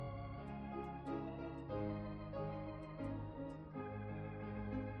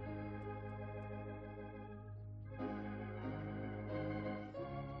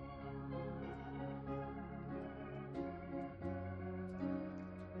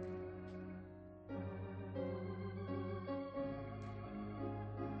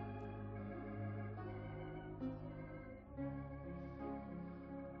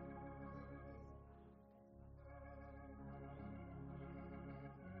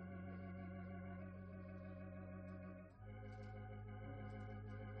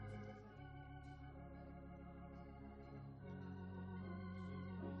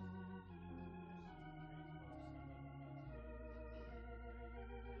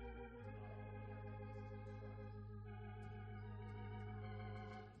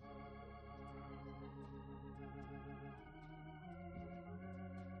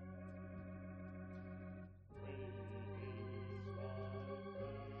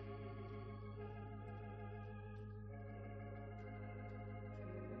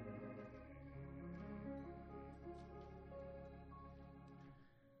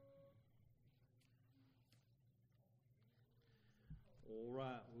All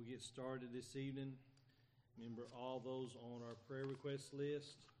right, we'll get started this evening. Remember all those on our prayer request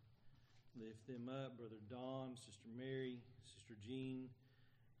list. Lift them up. Brother Don, Sister Mary, Sister Jean,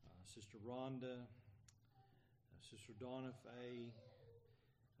 Sister Rhonda, Sister Donna Faye.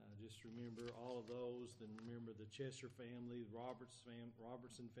 Just remember all of those. Then remember the Chester family, the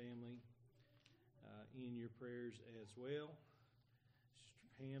Robertson family in your prayers as well. Sister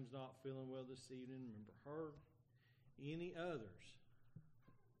Pam's not feeling well this evening. Remember her. Any others?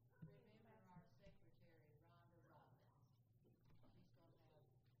 Remember our secretary, Rhonda Robbins.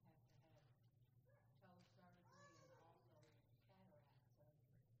 She's going to have to have toe surgery and also cataract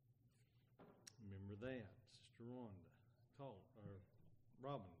surgery. Remember that, Sister Rhonda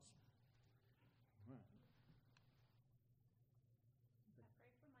Robbins. All right.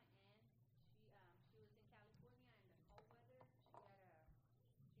 I prayed for my aunt. She was in California in the cold weather. She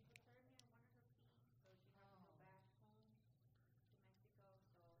was hurting on one of her feet, so she had to go back home to Mexico. So she got to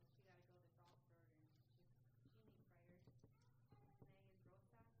go to the doctor, and she needs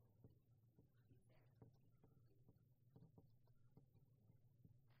prayers. Her name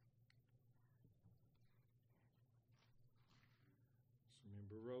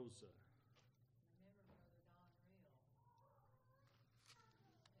is Rosa. She's there. So remember Rosa. Remember Brother Don Real.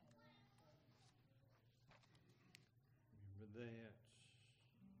 Cataract surgery. Remember that. Jerry goes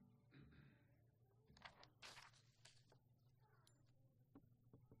next Friday and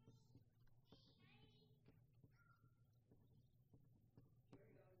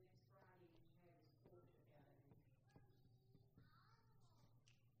have his court together. And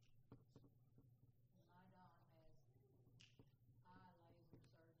my Don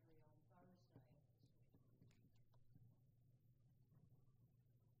has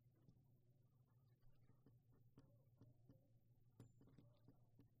eye laser surgery on Thursday of this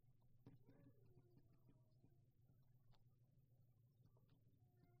week.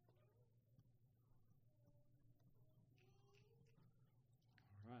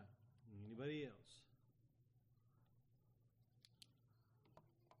 All right. Anybody else?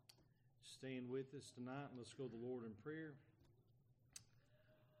 Stand with us tonight and let's go to the Lord in prayer.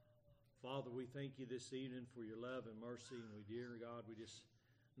 Father, we thank you this evening for your love and mercy, and we, dear God, we just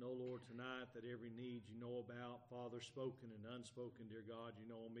know, Lord, tonight that every need you know about, Father, spoken and unspoken, dear God, you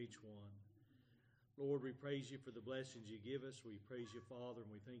know them each one. Lord, we praise you for the blessings you give us. We praise you, Father, and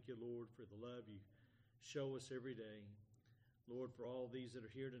we thank you, Lord, for the love you show us every day. Lord, for all these that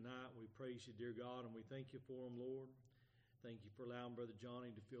are here tonight, we praise you, dear God, and we thank you for them, Lord. Thank you for allowing Brother Johnny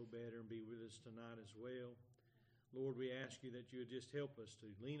to feel better and be with us tonight as well. Lord, we ask you that you would just help us to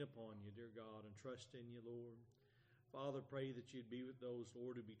lean upon you, dear God, and trust in you, Lord. Father, pray that you'd be with those,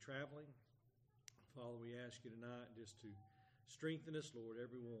 Lord, who be traveling. Father, we ask you tonight just to strengthen us, Lord,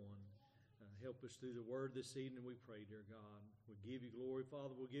 everyone. Help us through the word this evening, we pray, dear God. We give you glory,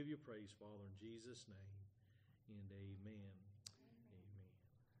 Father. We'll give you praise, Father, in Jesus' name. And amen. Amen.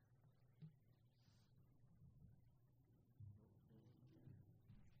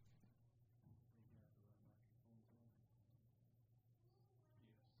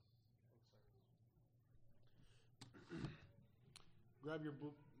 Grab your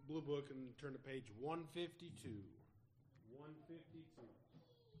blue book and turn to page 152. 152.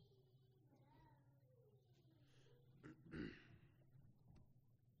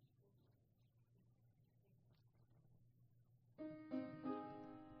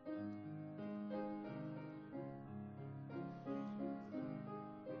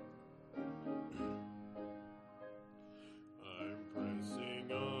 I'm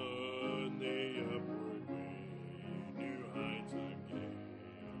pressing on the upward way, new heights I'm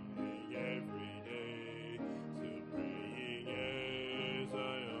gaining every day, still praying as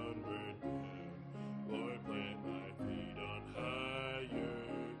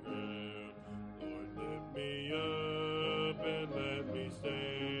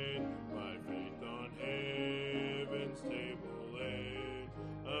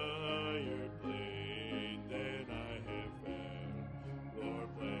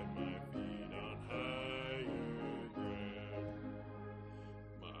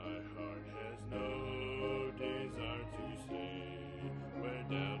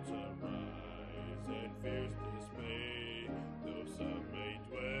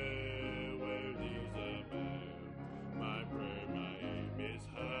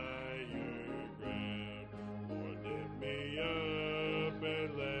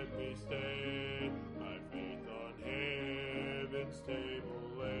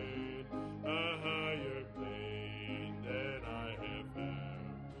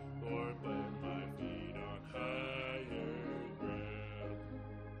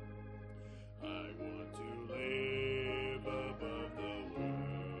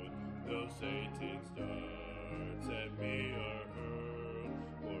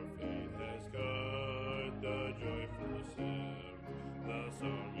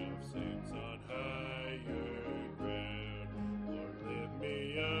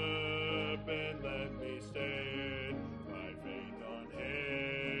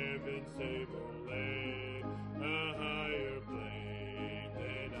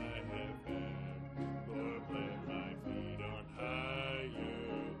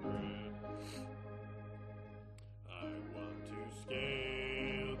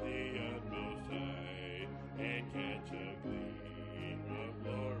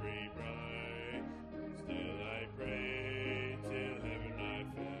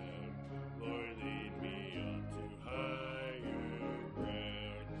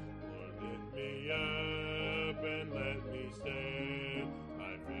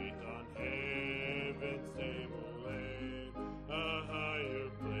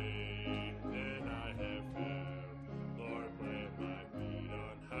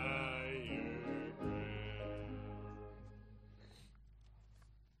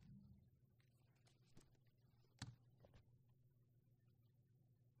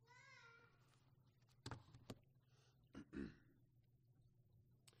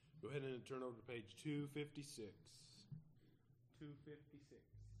ahead and turn over to page 256. 256.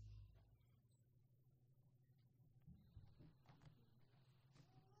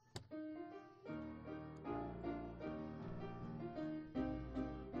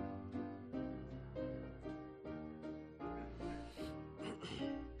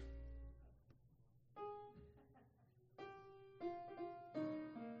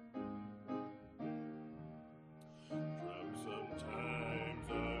 Sometimes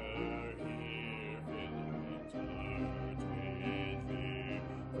are here, filling its hearts with fear.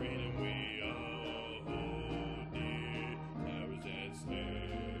 Freedom we all hold dear, now is at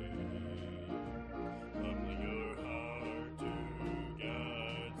stake. Humbling your heart to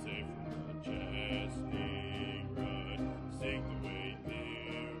God, safe from the chastening rod. Seek the way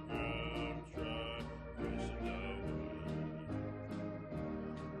pilgrims trod, crashing away.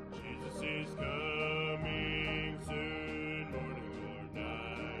 Jesus is coming soon, morning or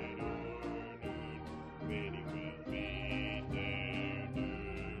night or noon. Many will meet their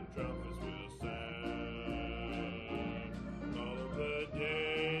doom, trumpets will sound. All of the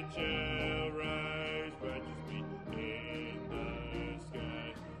dead shall rise, righteous meet in the sky,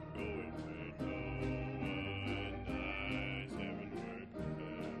 going where no one dies, heavenward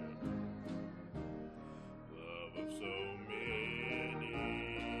bound. Love of so many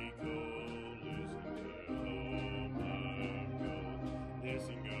cold, losing their home of gold. This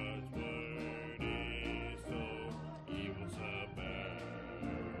in God's word is told, evils abound.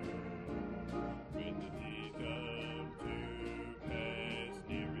 When the deed come to pass,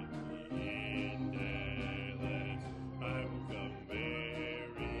 nearing the end at last, I will come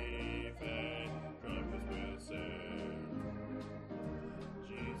very fast, trumpets will sound.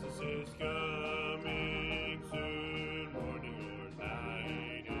 Jesus is coming soon, morning or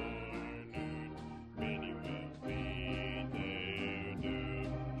night or noon. Many will meet their doom,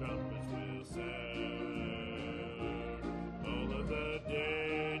 trumpets will sound. All of the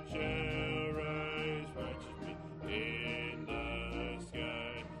dead shall rise, righteous meet in the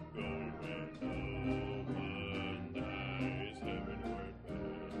sky, going where no one dies, heavenward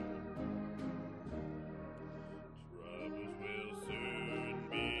bound. Troubles will soon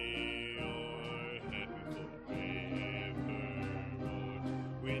be o'er, happy forevermore.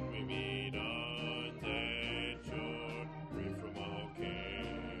 When we meet on that shore, free from all care.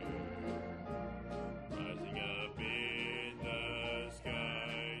 Rising up in the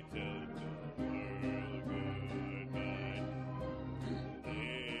sky, telling the world goodbye.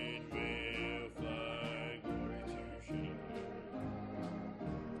 Then we'll fly, glory to share.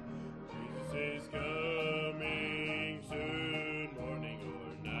 Jesus is coming soon, morning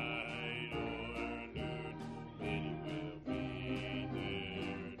or night or noon. Many will meet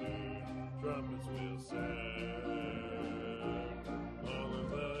their doom, trumpets will sound. All of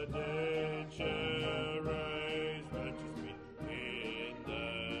the dead shall rise, righteous meet in the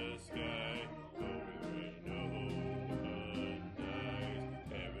sky, going where no one dies,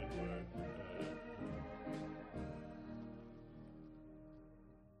 heavenward bound.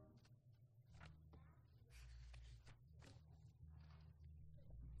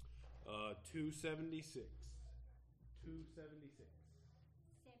 276. 276.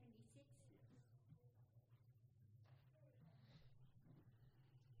 76.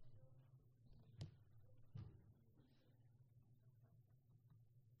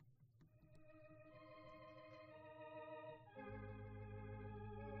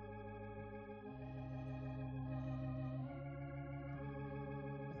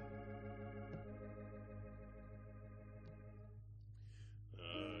 I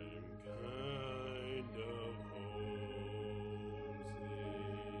am kind of homes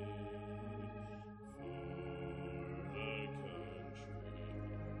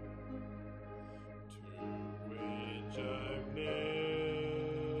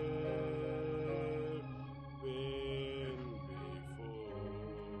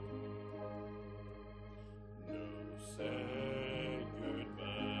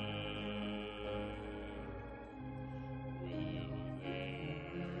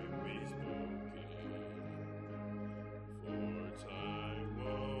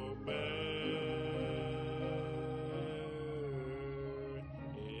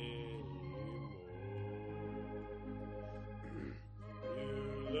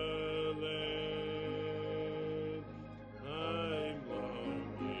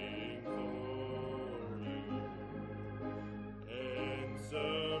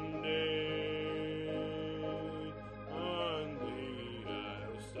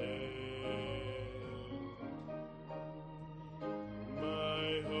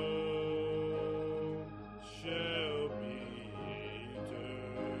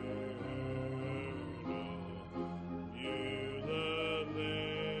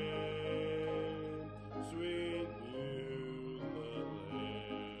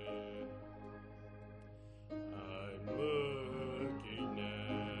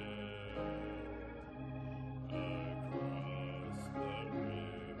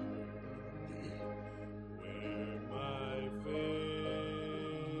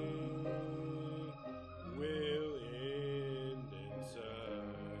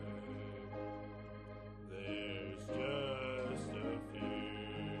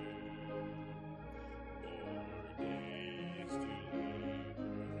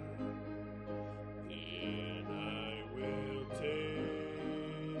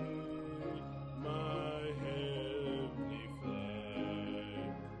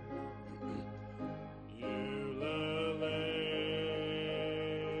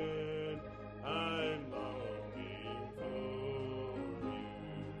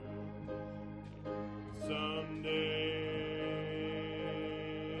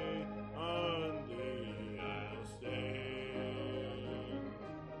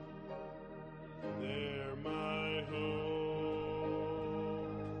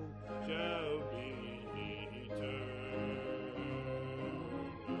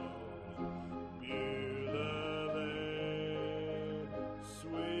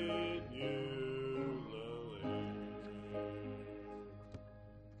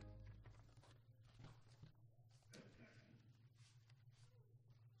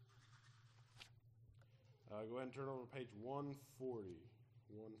Go ahead and turn over to page 140.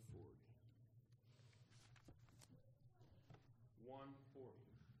 140. 140.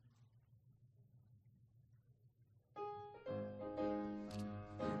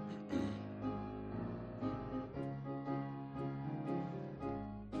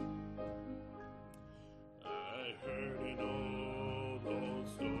 I heard an old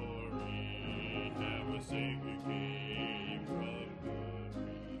story, how a Savior came from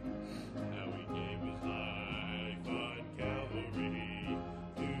glory, how he gave his life on Calvary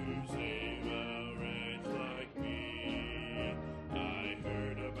to save a wretch like me. I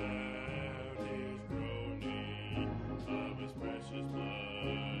heard about his groaning, of his precious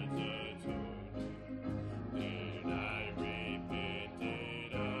blood's atoning. Then I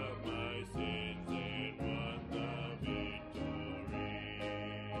repented of my sins and won the victory.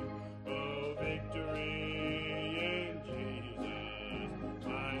 Oh, victory in Jesus,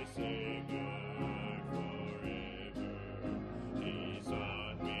 my Savior forever. He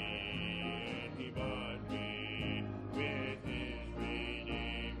sought me and he bought me with his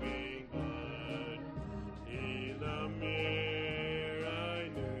redeeming blood. He loved me, I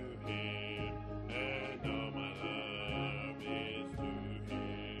knew him, and all my love is to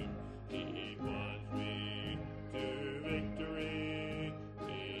him. He plunged me to victory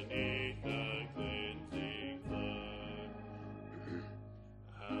beneath the cleansing flood.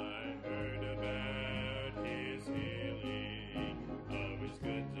 I heard about his healing, of his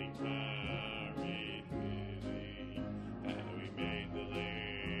cleansing power revealing, how he made the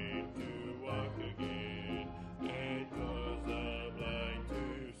lame to walk again, and caused the blind to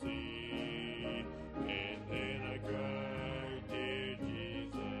see. And then I cried, dear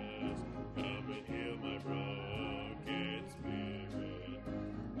Jesus, come and heal my broken spirit.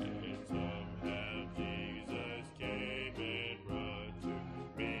 And somehow Jesus came and brought to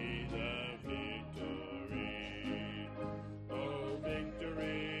me the victory. Oh,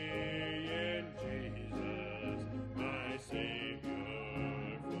 victory in Jesus, my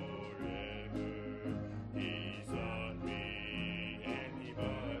Savior forever. He sought me and he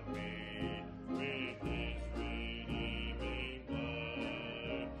bought me with his redeeming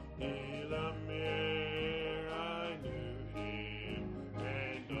blood. He loved me, I knew him,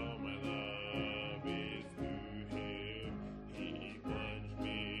 and all my love is to him. He plunged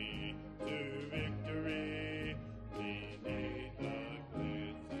me to victory beneath the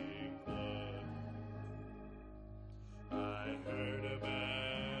cleansing flood. I heard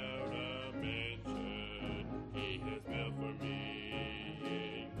about a mansion he has built for me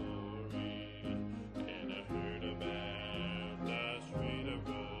in glory, and I heard about the street of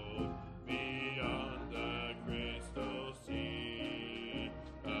gold beyond the crystal sea,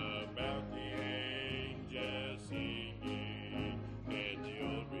 about the angels singing and the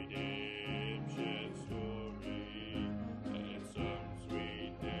old redemption story. And some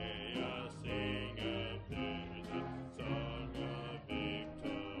sweet day I'll sing of there the song of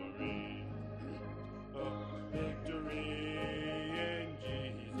victory. Oh, victory in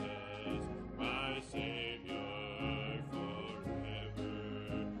Jesus, my Savior forever.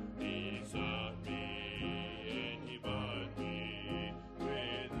 He sought me and he bought me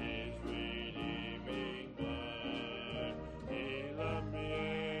with his redeeming blood. He loved me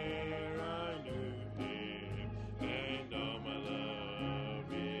ere I knew him, and all my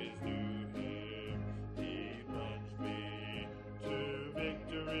love is to him. He plunged me to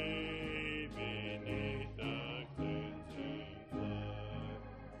victory beneath the cleansing flood.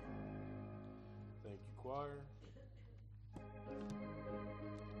 Thank you, choir.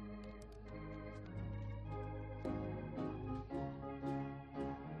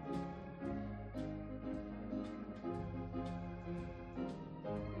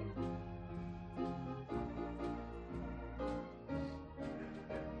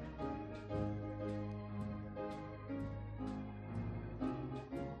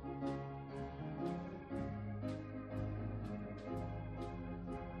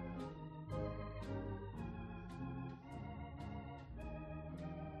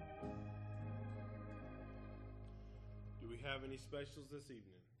 Do we have any specials this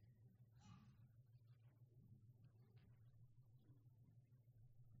evening?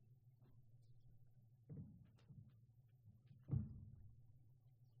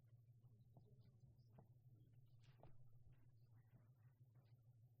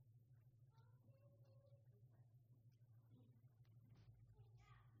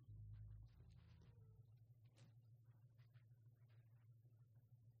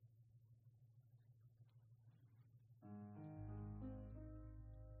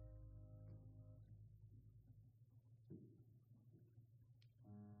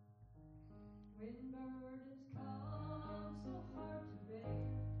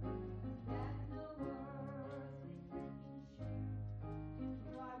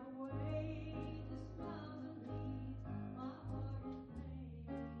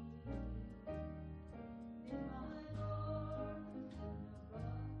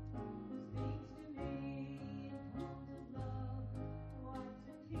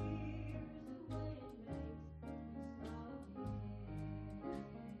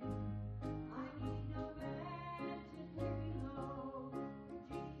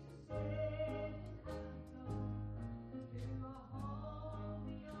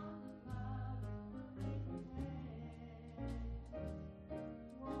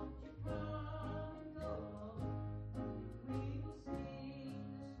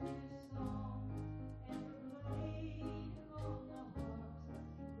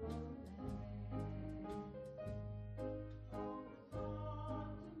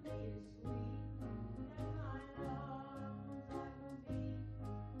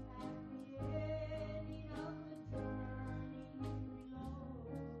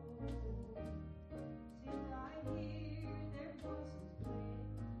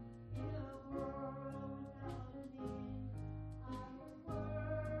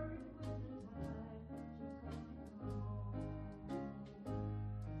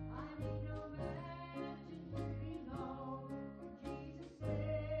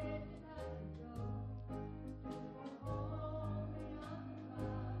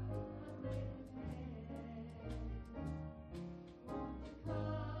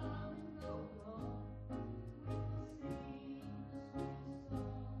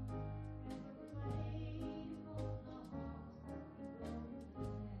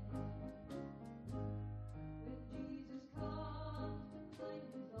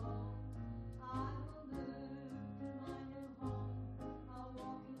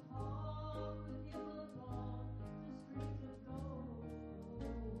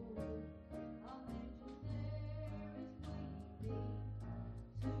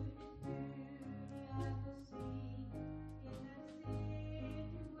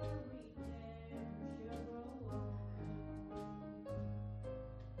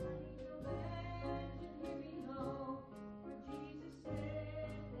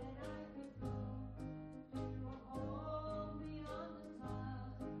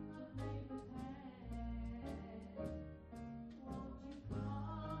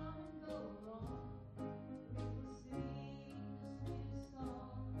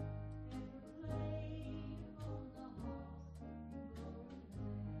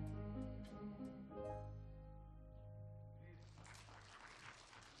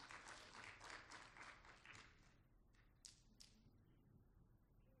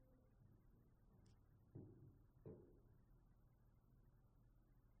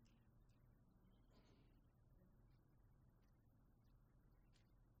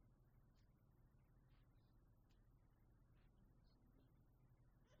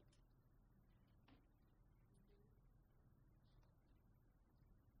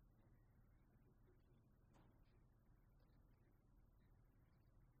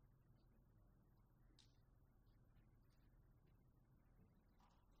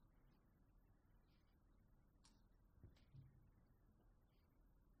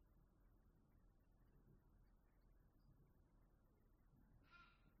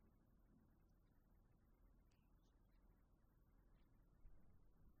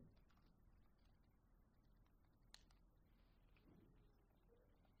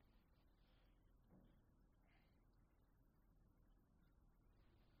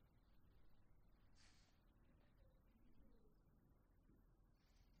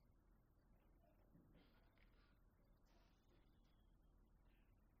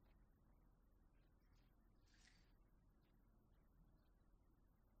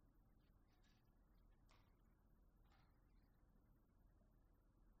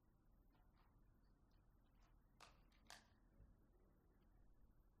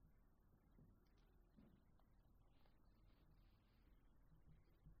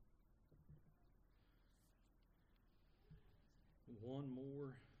 one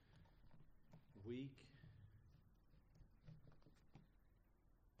more week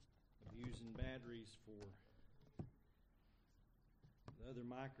of using batteries for the other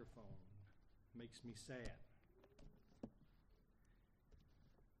microphone. Makes me sad.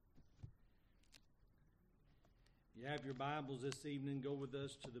 If you have your Bibles this evening, go with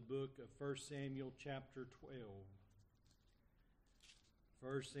us to the book of 1 Samuel chapter 12.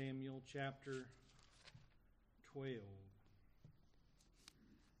 1 Samuel chapter 12.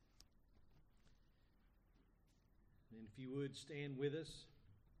 And if you would stand with us,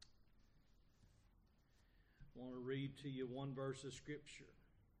 I want to read to you one verse of Scripture.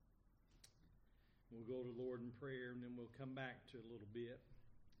 We'll go to the Lord in prayer, and then we'll come back to it a little bit.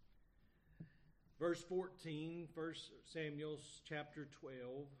 Verse 14, 1 Samuel chapter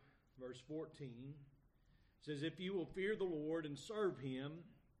 12, verse 14, says, "If you will fear the Lord and serve Him,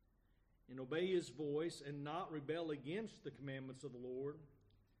 and obey His voice, and not rebel against the commandments of the Lord,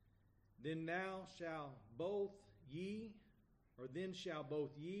 then shall both ye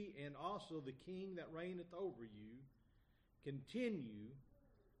and also the king that reigneth over you continue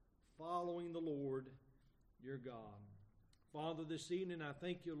following the Lord your God." Father, this evening I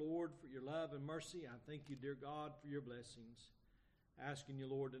thank you, Lord, for your love and mercy. I thank you, dear God, for your blessings. Asking you,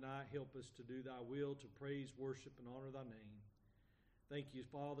 Lord, tonight, help us to do thy will, to praise, worship, and honor thy name. Thank you,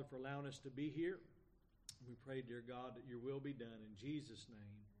 Father, for allowing us to be here. We pray, dear God, that your will be done in Jesus'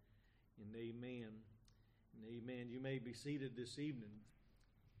 name. And amen. And amen. You may be seated this evening.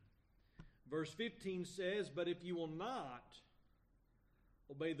 Verse 15 says, "But if you will not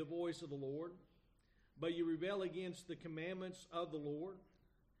obey the voice of the Lord, but you rebel against the commandments of the Lord,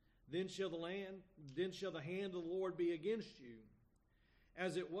 then shall the hand of the Lord be against you,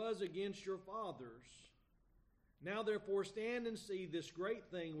 as it was against your fathers. Now therefore stand and see this great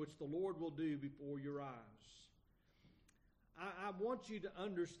thing which the Lord will do before your eyes." I want you to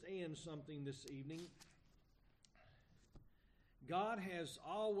understand something this evening. God has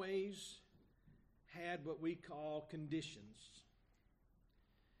always had what we call conditions.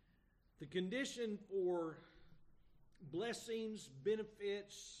 The condition for blessings,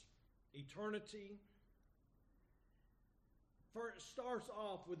 benefits, eternity, first starts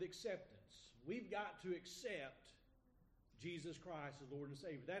off with acceptance. We've got to accept Jesus Christ as Lord and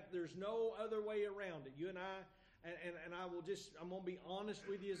Savior. There's no other way around it. You and I, and I'm going to be honest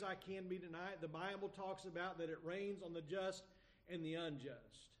with you as I can be tonight. The Bible talks about that it rains on the just and the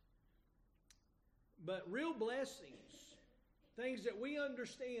unjust. But real blessings, things that we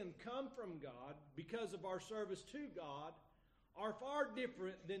understand come from God because of our service to God, are far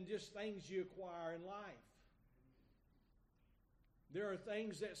different than just things you acquire in life. There are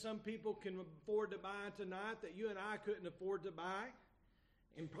things that some people can afford to buy tonight that you and I couldn't afford to buy.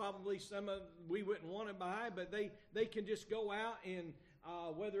 And probably some of we wouldn't want to buy, but they can just go out and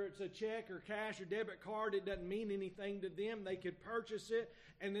whether it's a check or cash or debit card, it doesn't mean anything to them. They could purchase it,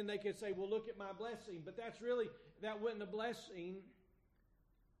 and then they could say, "Well, look at my blessing." But that wasn't a blessing.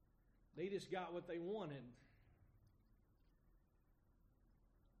 They just got what they wanted.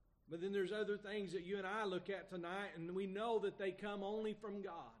 But then there's other things that you and I look at tonight, and we know that they come only from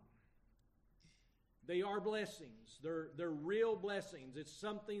God. They are blessings. They're real blessings. It's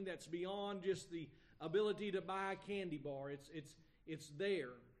something that's beyond just the ability to buy a candy bar. It's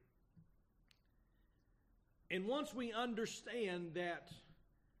there. And once we understand that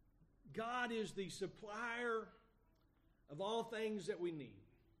God is the supplier of all things that we need,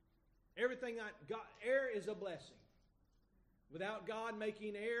 air is a blessing. Without God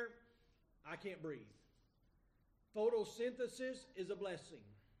making air, I can't breathe. Photosynthesis is a blessing.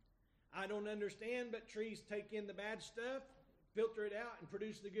 I don't understand, but trees take in the bad stuff, filter it out, and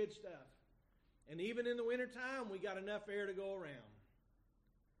produce the good stuff. And even in the wintertime, we got enough air to go around.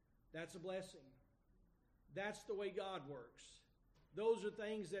 That's a blessing. That's the way God works. Those are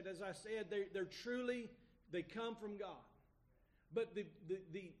things that, as I said, they come from God. But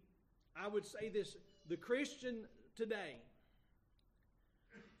I would say this, the Christian today,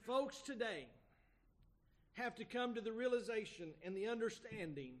 folks today, have to come to the realization and the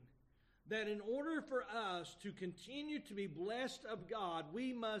understanding that in order for us to continue to be blessed of God,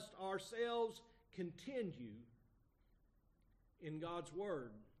 we must ourselves continue in God's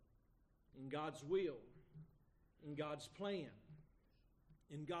Word, in God's will, in God's plan,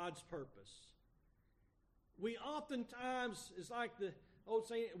 in God's purpose. We oftentimes, it's like the old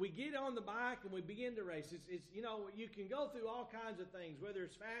saying, we get on the bike and we begin to race. It's you can go through all kinds of things, whether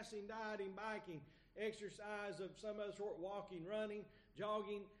it's fasting, dieting, biking, exercise of some other sort, walking, running,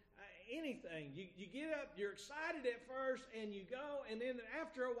 jogging, anything. You get up, you're excited at first, and you go, and then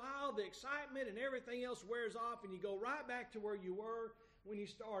after a while, the excitement and everything else wears off, and you go right back to where you were when you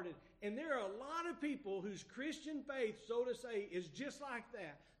started. And there are a lot of people whose Christian faith, so to say, is just like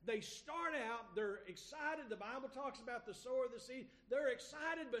that. They start out, they're excited. The Bible talks about the sower of the seed. They're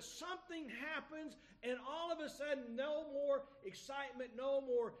excited, but something happens, and all of a sudden, no more excitement, no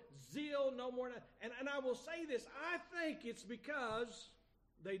more zeal, no more. And I will say this, I think it's because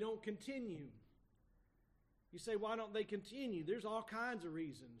they don't continue. You say, why don't they continue? There's all kinds of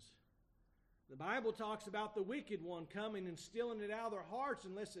reasons. The Bible talks about the wicked one coming and stealing it out of their hearts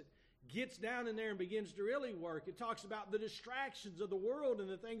unless it gets down in there and begins to really work. It talks about the distractions of the world and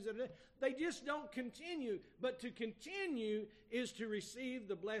the things that they just don't continue. But to continue is to receive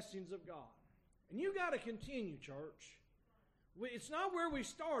the blessings of God. And you got to continue, church. It's not where we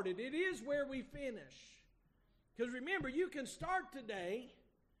started. It is where we finish. Because remember, you can start today,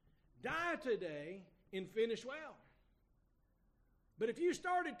 die today, and finish well. But if you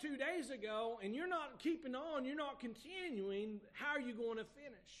started 2 days ago and you're not keeping on, you're not continuing, how are you going to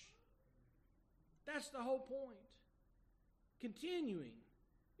finish? That's the whole point. Continuing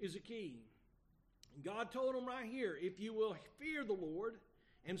is a key. God told them right here, if you will fear the Lord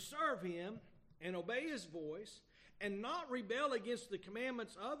and serve Him and obey His voice and not rebel against the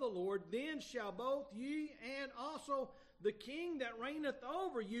commandments of the Lord, then shall both ye and also the king that reigneth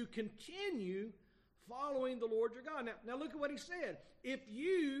over you continue following the Lord your God. Now look at what He said. If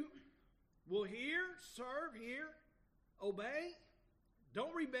you will hear, serve, obey,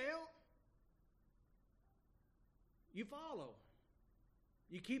 don't rebel, you follow.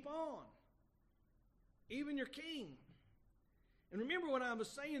 You keep on. Even your king. And remember what I was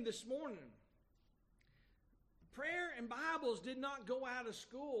saying this morning. Prayer and Bibles did not go out of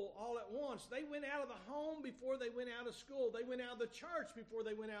school all at once. They went out of the home before they went out of school. They went out of the church before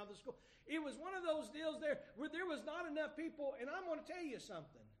they went out of the school. It was one of those deals there where there was not enough people. And I'm going to tell you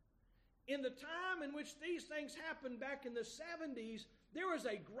something. In the time in which these things happened back in the 70s, there was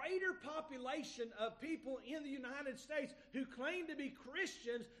a greater population of people in the United States who claimed to be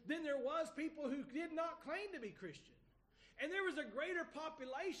Christians than there was people who did not claim to be Christian. And there was a greater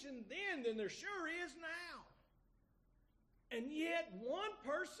population then than there sure is now. And yet one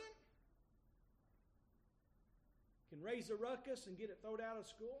person can raise a ruckus and get it thrown out of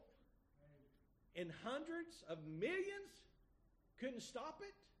school. And hundreds of millions couldn't stop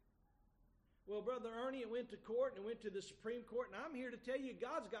it. Well, Brother Ernie, it went to court and it went to the Supreme Court. And I'm here to tell you,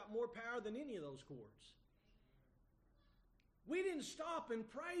 God's got more power than any of those courts. We didn't stop and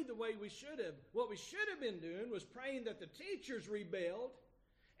pray the way we should have. What we should have been doing was praying that the teachers rebelled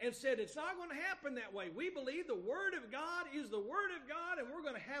and said, it's not going to happen that way. We believe the Word of God is the Word of God, and we're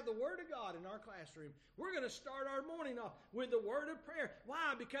going to have the Word of God in our classroom. We're going to start our morning off with the word of prayer.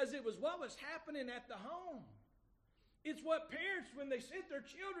 Why? Because it was what was happening at the home. It's what parents, when they sent their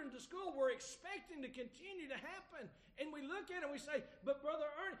children to school, were expecting to continue to happen. And we look at it and we say, but Brother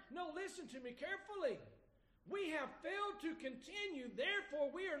Ernie, no, listen to me carefully. We have failed to continue, therefore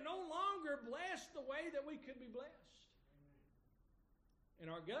we are no longer blessed the way that we could be blessed. And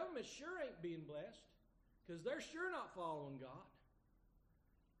our government sure ain't being blessed because they're sure not following God.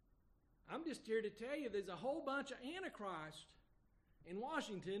 I'm just here to tell you there's a whole bunch of Antichrist in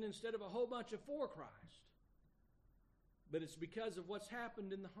Washington instead of a whole bunch of for Christ. But it's because of what's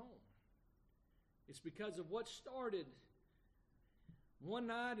happened in the home. It's because of what started one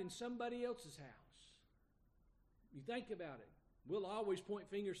night in somebody else's house. You think about it. We'll always point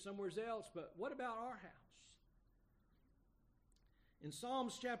fingers somewhere else, but what about our house? In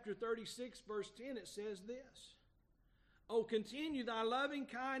Psalms chapter 36, verse 10, it says this, O continue thy loving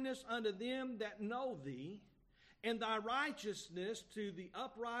kindness unto them that know thee, and thy righteousness to the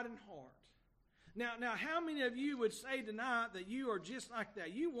upright in heart. Now, how many of you would say tonight that you are just like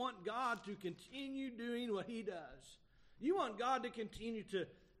that? You want God to continue doing what He does. You want God to continue to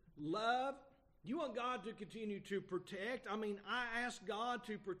love. You want God to continue to protect. I mean, I ask God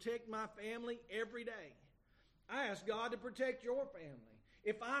to protect my family every day. I ask God to protect your family.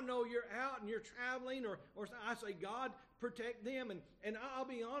 If I know you're out and you're traveling, or I say, God, protect them. And I'll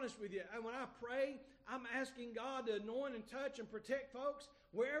be honest with you. When I pray, I'm asking God to anoint and touch and protect folks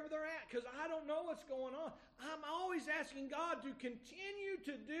wherever they're at, because I don't know what's going on. I'm always asking God to continue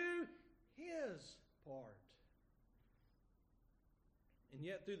to do His part. And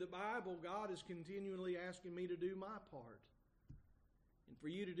yet through the Bible, God is continually asking me to do my part and for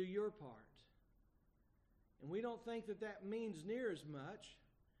you to do your part. And we don't think that that means near as much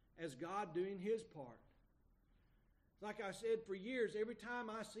as God doing His part. Like I said for years, every time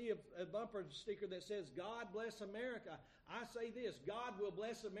I see a bumper sticker that says, God bless America, I say this: God will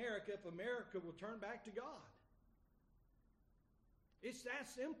bless America if America will turn back to God. It's that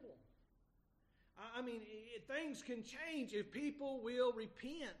simple. I mean, things can change if people will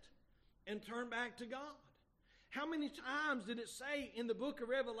repent and turn back to God. How many times did it say in the book of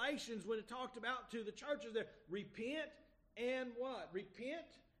Revelations when it talked about to the churches there, repent and what? Repent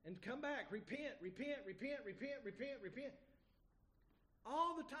and come back. Repent, repent, repent, repent, repent, repent.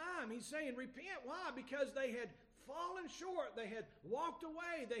 All the time he's saying repent. Why? Because they had fallen short. They had walked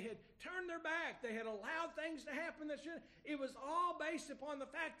away. They had turned their back. They had allowed things to happen that shouldn't. It was all based upon the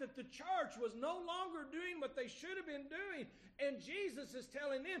fact that the church was no longer doing what they should have been doing. And Jesus is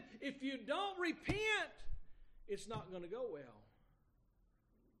telling them, if you don't repent, it's not going to go well.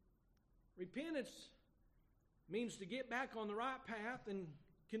 Repentance means to get back on the right path and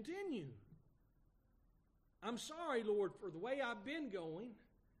continue. I'm sorry, Lord, for the way I've been going.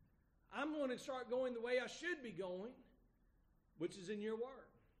 I'm going to start going the way I should be going, which is in your word.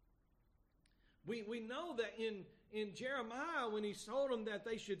 We know that in Jeremiah, when he told them that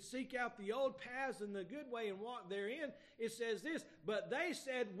they should seek out the old paths and the good way and walk therein, it says this, but they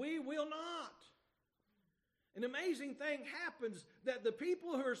said, we will not. An amazing thing happens that the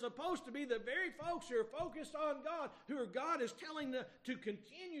people who are supposed to be the very folks who are focused on God, God is telling to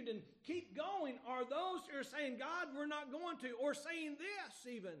continue and keep going, are those who are saying, God, we're not going to, or saying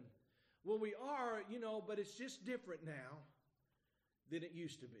this even. Well, we are, but it's just different now than it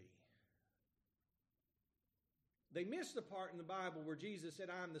used to be. They missed the part in the Bible where Jesus said,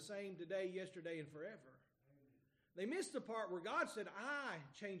 I am the same today, yesterday, and forever. They missed the part where God said, I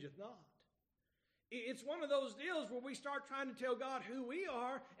changeth not. It's one of those deals where we start trying to tell God who we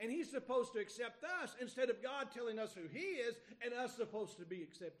are, and He's supposed to accept us, instead of God telling us who He is, and us supposed to be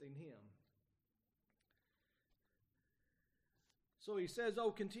accepting Him. So He says,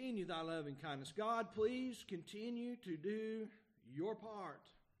 oh, continue thy loving kindness. God, please continue to do your part.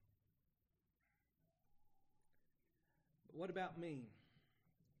 But what about me?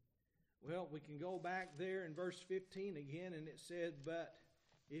 Well, we can go back there in verse 15 again, and it said, but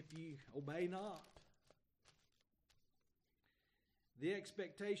if ye obey not. The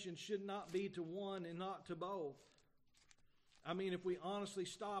expectation should not be to one and not to both. I mean, if we honestly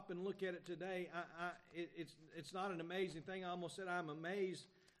stop and look at it today, it's not an amazing thing. I almost said I'm amazed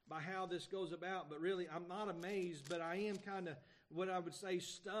by how this goes about, but really I'm not amazed, but I am kind of, what I would say,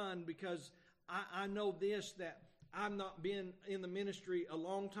 stunned, because I know this, that I've not been in the ministry a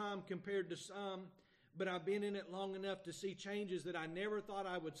long time compared to some, but I've been in it long enough to see changes that I never thought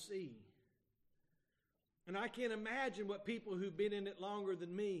I would see. And I can't imagine what people who've been in it longer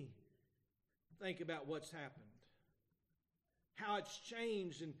than me think about what's happened. How it's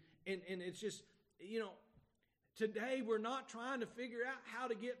changed, and it's just, today we're not trying to figure out how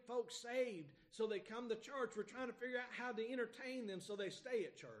to get folks saved so they come to church. We're trying to figure out how to entertain them so they stay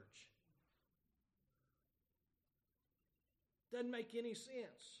at church. Doesn't make any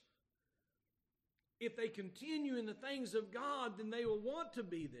sense. If they continue in the things of God, then they will want to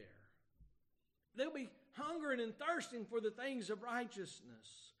be there. They'll be hungering and thirsting for the things of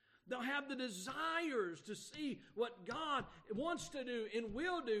righteousness. They'll have the desires to see what God wants to do and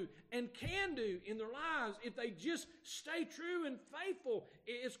will do and can do in their lives if they just stay true and faithful.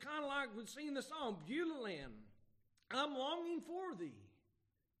 It's kind of like we've seen the song, Beulah Land, I'm longing for thee.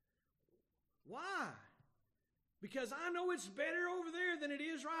 Why? Because I know it's better over there than it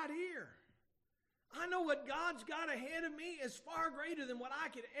is right here. I know what God's got ahead of me is far greater than what I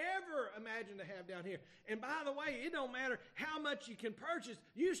could ever imagine to have down here. And by the way, it don't matter how much you can purchase.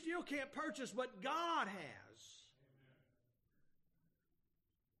 You still can't purchase what God has.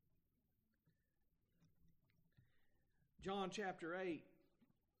 Amen. John chapter 8.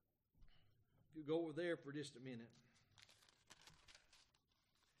 If you go over there for just a minute.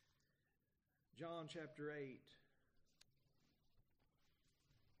 John chapter 8.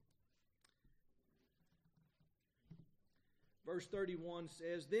 Verse 31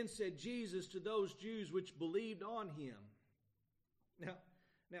 says, then said Jesus to those Jews which believed on him.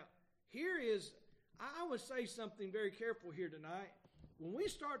 Now, here is, I would say something very careful here tonight. When we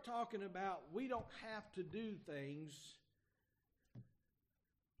start talking about we don't have to do things,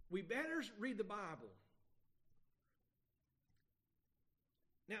 we better read the Bible.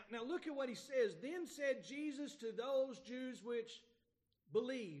 Now look at what he says. Then said Jesus to those Jews which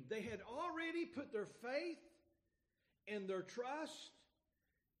believed. They had already put their faith and their trust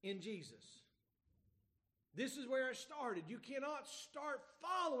in Jesus. This is where it started. You cannot start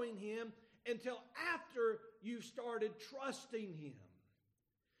following him until after you've started trusting him.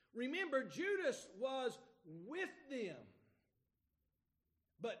 Remember, Judas was with them.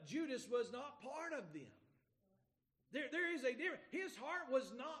 But Judas was not part of them. There is a difference. His heart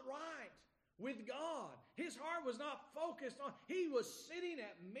was not right with God. His heart was not focused on. He was sitting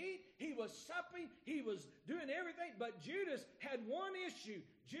at meat. He was supping. He was doing everything. But Judas had one issue.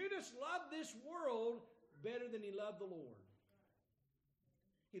 Judas loved this world better than he loved the Lord.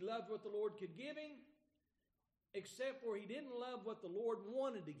 He loved what the Lord could give him, except for he didn't love what the Lord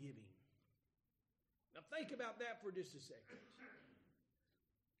wanted to give him. Now think about that for just a second.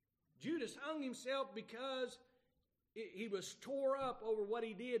 Judas hung himself because he was tore up over what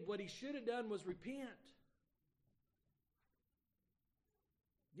he did. What he should have done was repent.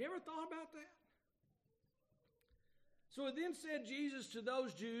 You ever thought about that? So it then said Jesus to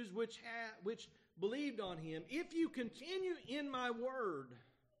those Jews which believed on him, "If you continue in my word,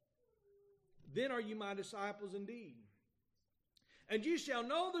 then are you my disciples indeed. And you shall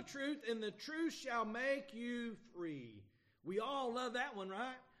know the truth, and the truth shall make you free." We all love that one,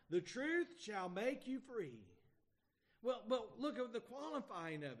 right? The truth shall make you free. Well, but look at the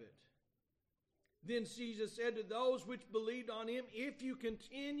qualifying of it. Then Jesus said to those which believed on him, "If you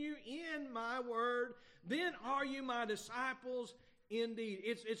continue in my word, then are you my disciples indeed."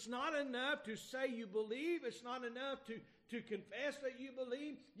 It's not enough to say you believe. It's not enough to confess that you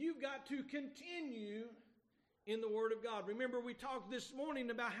believe. You've got to continue in the Word of God. Remember, we talked this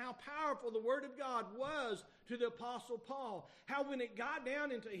morning about how powerful the Word of God was to the Apostle Paul. How when it got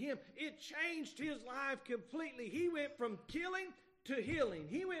down into him, it changed his life completely. He went from killing to healing.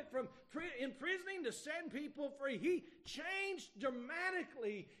 He went from imprisoning to setting people free. He changed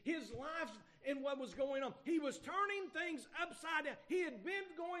dramatically his life and what was going on. He was turning things upside down. He had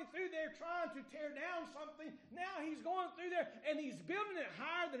been going through there trying to tear down something. Now he's going through there and he's building it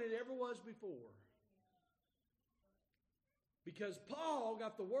higher than it ever was before. Because Paul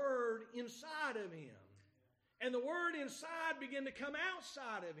got the Word inside of him. And the Word inside began to come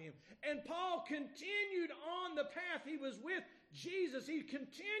outside of him. And Paul continued on the path. He was with Jesus. He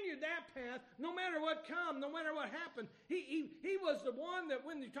continued that path no matter what come, no matter what happened. He was the one that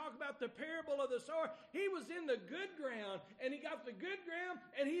when you talk about the parable of the sower, he was in the good ground. And he got the good ground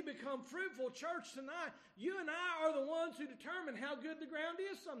and he become fruitful. Church, tonight, you and I are the ones who determine how good the ground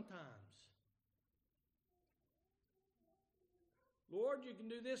is sometimes. Lord, you can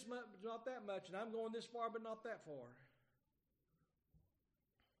do this much, but not that much, and I'm going this far, but not that far.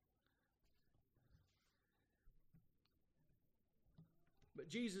 But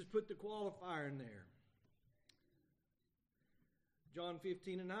Jesus put the qualifier in there. John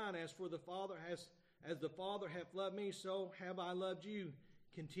 15:9, as the Father hath loved me, so have I loved you.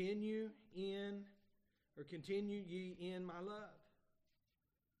 Continue ye in my love.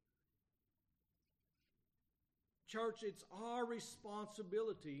 Church, it's our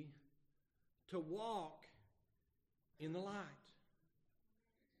responsibility to walk in the light.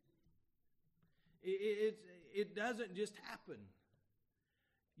 It doesn't just happen.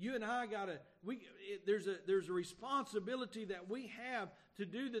 You and I there's a responsibility that we have to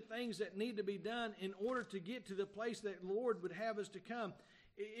do the things that need to be done in order to get to the place that the Lord would have us to come.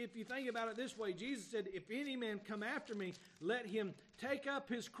 If you think about it this way, Jesus said, "If any man come after me, let him take up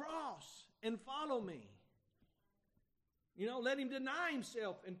his cross and follow me." Let him deny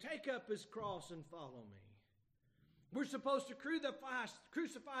himself and take up his cross and follow me. We're supposed to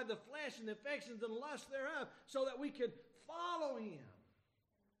crucify the flesh and the affections and lust thereof so that we can follow him.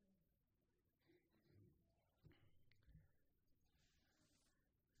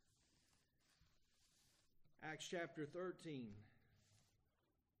 Acts chapter 13.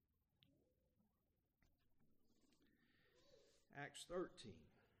 Acts 13.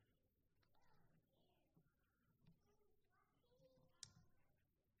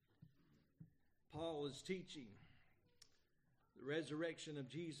 Paul is teaching the resurrection of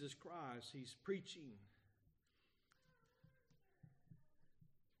Jesus Christ. He's preaching.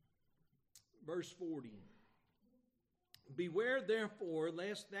 Verse 40. Beware therefore,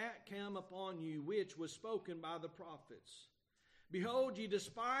 lest that come upon you which was spoken by the prophets. Behold, ye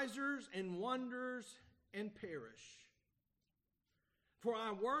despisers and wonderers and perish. For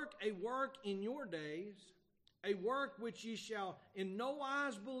I work a work in your days, a work which ye shall in no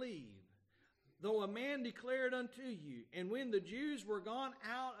wise believe, though a man declared unto you. And when the Jews were gone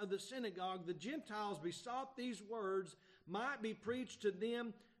out of the synagogue, the Gentiles besought these words might be preached to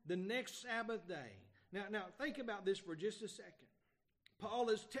them the next Sabbath day. Now think about this for just a second. Paul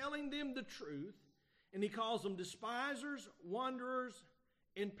is telling them the truth, and he calls them despisers, wanderers,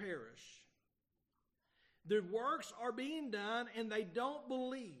 and perish. Their works are being done, and they don't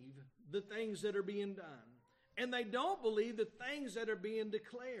believe the things that are being done. And they don't believe the things that are being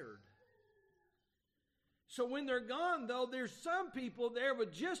declared. So when they're gone, though, there's some people there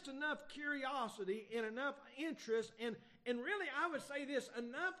with just enough curiosity and enough interest, and really, I would say this,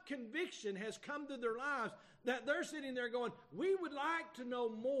 enough conviction has come to their lives that they're sitting there going, we would like to know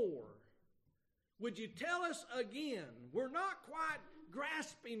more. Would you tell us again? We're not quite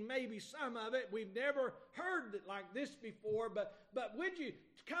grasping maybe some of it. We've never heard it like this before, but would you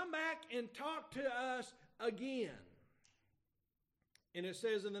come back and talk to us again? And it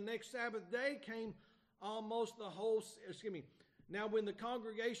says, in the next Sabbath day came almost the whole, Now when the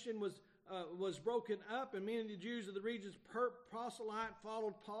congregation was broken up, and many of the Jews of the regions proselyte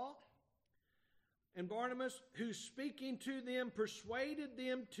followed Paul and Barnabas, who speaking to them persuaded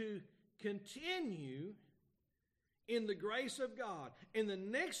them to continue in the grace of God. And the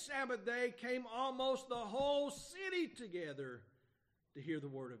next Sabbath day came almost the whole city together to hear the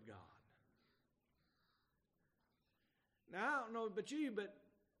word of God. Now, I don't know about you, but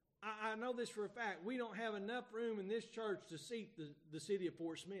I know this for a fact. We don't have enough room in this church to seat the city of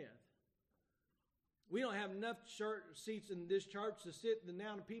Fort Smith. We don't have enough seats in this church to sit the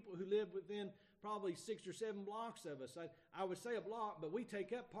amount of people who live within probably 6 or 7 blocks of us. I would say a block, but we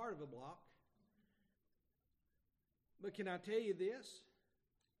take up part of a block. But can I tell you this?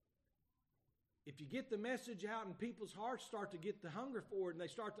 If you get the message out and people's hearts start to get the hunger for it and they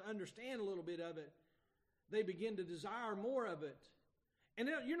start to understand a little bit of it, they begin to desire more of it. And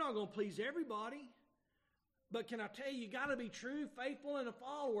you're not going to please everybody. But can I tell you, got to be true, faithful, and a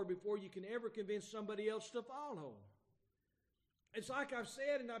follower before you can ever convince somebody else to follow. It's like I've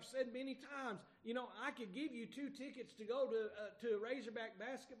said, and I've said many times, I could give you 2 tickets to go to Razorback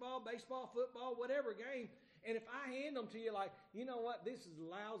basketball, baseball, football, whatever game, and if I hand them to you like, you know what, this is a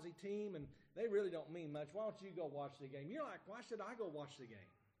lousy team, and they really don't mean much. Why don't you go watch the game? You're like, why should I go watch the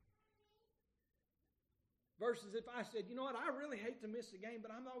game? Versus if I said, you know what, I really hate to miss the game, but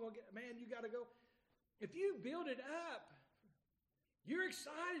I'm not going to get, man, you got to go. If you build it up, you're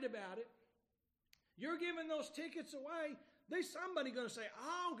excited about it, you're giving those tickets away, there's somebody going to say,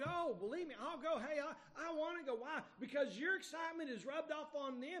 I'll go. Believe me, I'll go. Hey, I want to go. Why? Because your excitement is rubbed off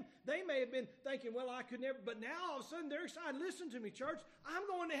on them. They may have been thinking, well, I could never. But now all of a sudden they're excited. Listen to me, church. I'm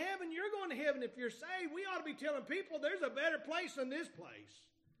going to heaven. You're going to heaven. If you're saved, we ought to be telling people there's a better place than this place.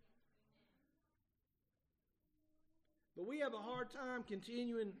 But we have a hard time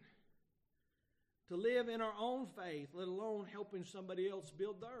continuing to live in our own faith, let alone helping somebody else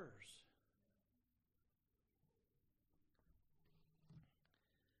build theirs.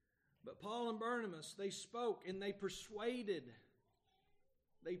 But Paul and Barnabas, they spoke and they persuaded.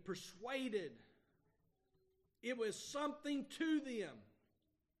 They persuaded. It was something to them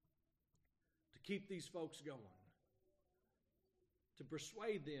to keep these folks going. To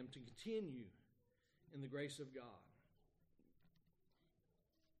persuade them to continue in the grace of God.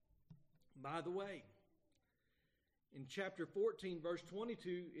 By the way, in chapter 14, verse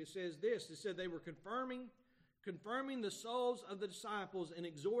 22, it says this. It said they were confirming the souls of the disciples and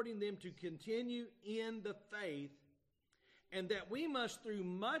exhorting them to continue in the faith, and that we must through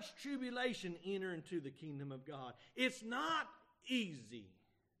much tribulation enter into the kingdom of God. It's not easy.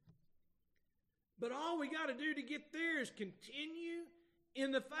 But all we got to do to get there is continue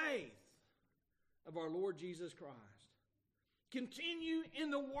in the faith of our Lord Jesus Christ. Continue in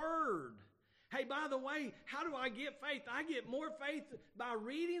the Word. Hey, by the way, how do I get faith? I get more faith by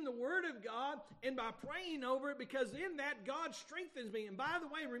reading the Word of God and by praying over it, because in that God strengthens me. And by the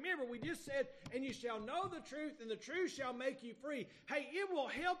way, remember, we just said, and you shall know the truth, and the truth shall make you free. Hey, it will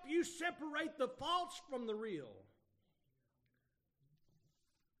help you separate the false from the real.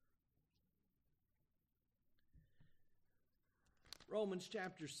 Romans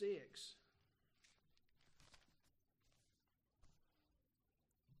chapter 6.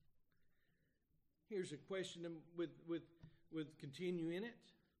 Here's a question with continue in it.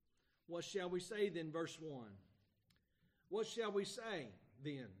 What shall we say then? Verse 1. What shall we say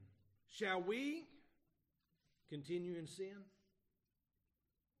then? Shall we continue in sin,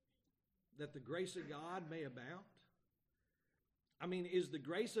 that the grace of God may abound? I mean, is the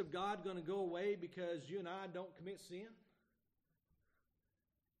grace of God going to go away because you and I don't commit sin?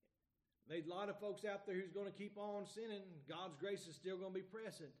 There's a lot of folks out there who's going to keep on sinning. God's grace is still going to be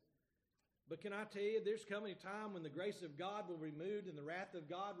present. But can I tell you, there's coming a time when the grace of God will be removed and the wrath of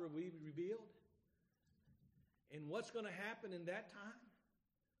God will be revealed. And what's going to happen in that time?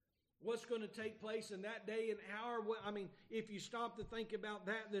 What's going to take place in that day and hour? I mean, if you stop to think about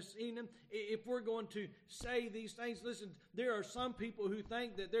that this evening, if we're going to say these things, listen, there are some people who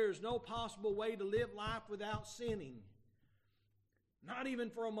think that there is no possible way to live life without sinning. Not even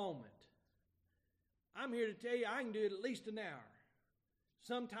for a moment. I'm here to tell you I can do it at least an hour.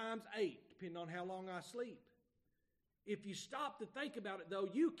 Sometimes 8, depending on how long I sleep. If you stop to think about it, though,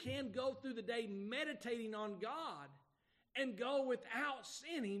 you can go through the day meditating on God and go without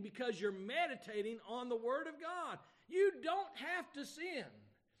sinning because you're meditating on the Word of God. You don't have to sin.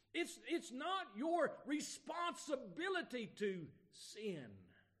 It's not your responsibility to sin.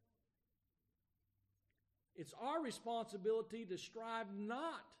 It's our responsibility to strive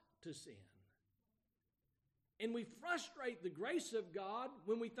not to sin. And we frustrate the grace of God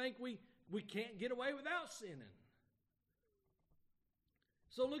when we think we can't get away without sinning.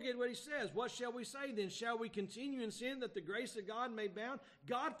 So look at what he says. What shall we say then? Shall we continue in sin that the grace of God may abound?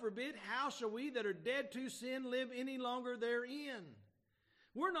 God forbid, how shall we that are dead to sin live any longer therein?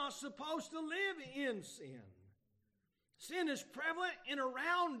 We're not supposed to live in sin. Sin is prevalent and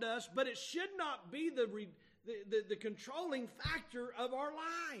around us, but it should not be the controlling factor of our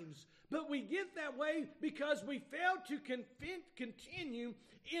lives. But we get that way because we fail to continue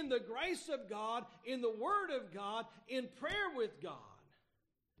in the grace of God, in the Word of God, in prayer with God.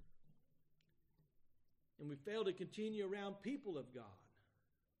 And we fail to continue around people of God.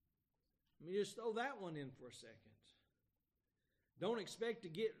 Let me just throw that one in for a second. Don't expect to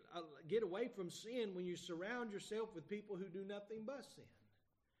get away from sin when you surround yourself with people who do nothing but sin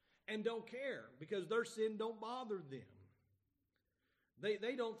and don't care because their sin don't bother them.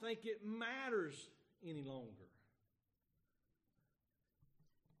 They don't think it matters any longer.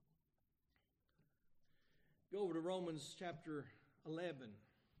 Go over to Romans chapter 11.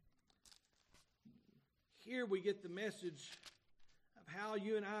 Here we get the message of how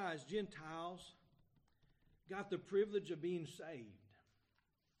you and I as Gentiles got the privilege of being saved.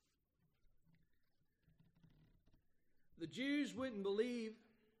 The Jews wouldn't believe,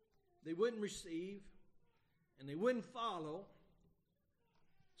 they wouldn't receive, and they wouldn't follow.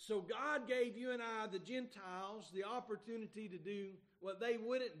 So God gave you and I, the Gentiles, the opportunity to do what they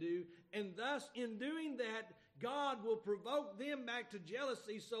wouldn't do. And thus, in doing that, God will provoke them back to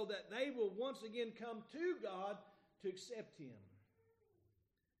jealousy so that they will once again come to God to accept Him.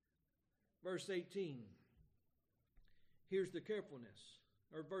 Verse 18. Here's the carefulness.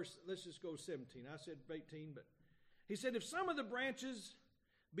 Or let's just go 17. I said 18, but he said, if some of the branches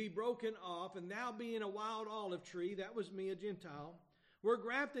be broken off, and thou being a wild olive tree, that was me, a Gentile, were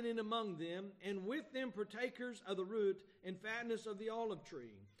grafted in among them, and with them partakers of the root and fatness of the olive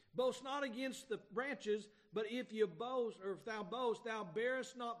tree. Boast not against the branches, but if thou boast, thou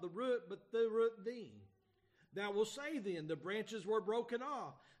bearest not the root, but the root thee. Thou wilt say then, the branches were broken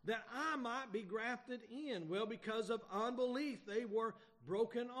off, that I might be grafted in. Well, because of unbelief they were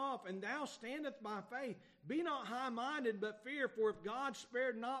broken off, and thou standest by faith. Be not high-minded, but fear, for if God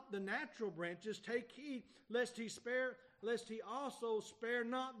spared not the natural branches, take heed, lest he also spare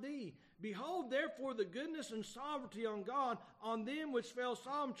not thee. Behold, therefore, the goodness and sovereignty on God, on them which fell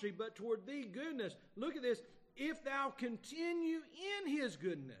sovereignty, but toward thee goodness. Look at this. If thou continue in his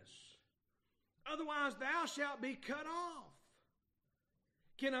goodness, otherwise thou shalt be cut off.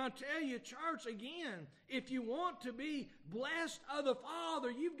 Can I tell you, church, again, if you want to be blessed of the Father,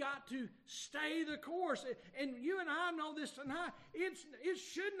 you've got to stay the course. And you and I know this tonight. It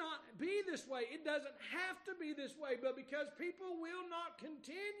should not be this way. It doesn't have to be this way, but because people will not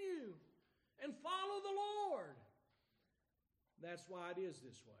continue and follow the Lord, that's why it is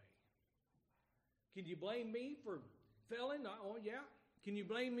this way. Can you blame me for failing? Oh, yeah. Can you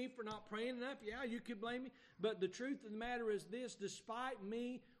blame me for not praying enough? Yeah, you could blame me. But the truth of the matter is this, despite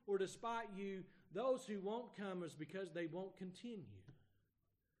me or despite you, those who won't come is because they won't continue.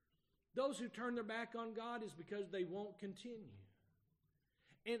 Those who turn their back on God is because they won't continue.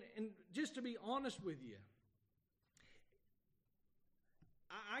 And just to be honest with you,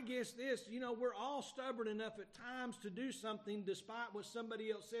 I guess this, we're all stubborn enough at times to do something despite what somebody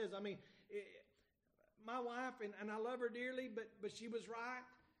else says. I mean, my wife, and I love her dearly, but she was right.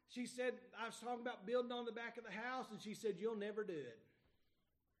 She said, I was talking about building on the back of the house, and she said, you'll never do it.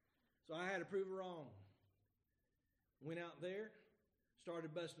 So I had to prove her wrong. Went out there,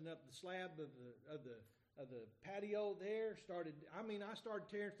 started busting up the slab of the patio there. I started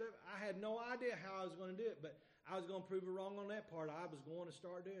tearing stuff. I had no idea how I was going to do it, but I was going to prove her wrong on that part. I was going to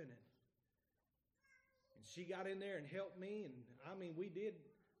start doing it. And she got in there and helped me, and we did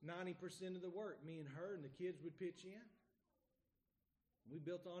 90% of the work. Me and her and the kids would pitch in. We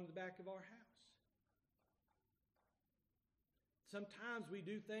built on the back of our house. Sometimes we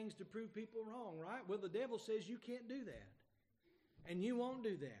do things to prove people wrong, right? Well, the devil says you can't do that. And you won't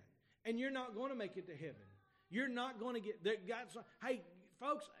do that. And you're not going to make it to heaven. You're not going to get that. Hey,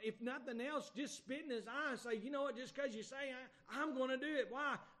 folks, if nothing else, just spit in his eye and say, you know what, just because you say I'm going to do it.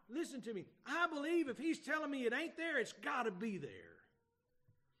 Why? Listen to me. I believe if he's telling me it ain't there, it's got to be there.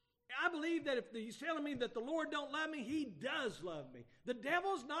 I believe that if he's telling me that the Lord don't love me, he does love me. The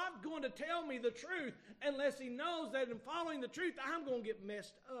devil's not going to tell me the truth unless he knows that in following the truth, I'm going to get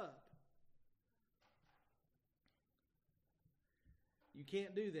messed up. You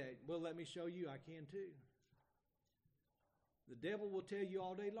can't do that. Well, let me show you I can too. The devil will tell you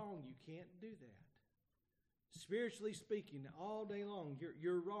all day long you can't do that. Spiritually speaking, all day long,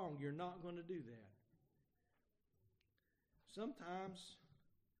 you're wrong. You're not going to do that. Sometimes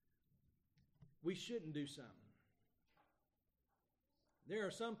we shouldn't do something. There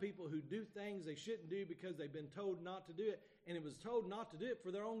are some people who do things they shouldn't do because they've been told not to do it, and it was told not to do it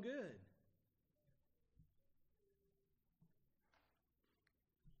for their own good.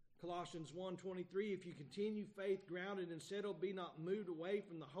 Colossians 1:23, if you continue faith grounded and settled, be not moved away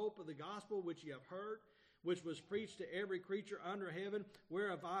from the hope of the gospel which ye have heard, which was preached to every creature under heaven,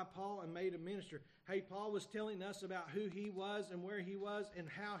 whereof I, Paul, am made a minister. Hey, Paul was telling us about who he was and where he was and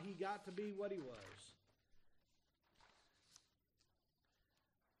how he got to be what he was.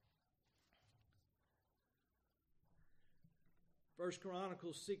 First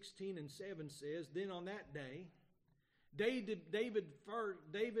Chronicles 16:7 says, then on that day, David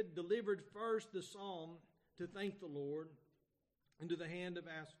delivered first the psalm to thank the Lord into the hand of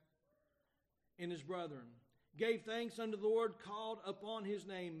Asaph and his brethren. Gave thanks unto the Lord, called upon his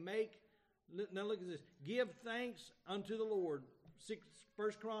name. Now look at this. Give thanks unto the Lord.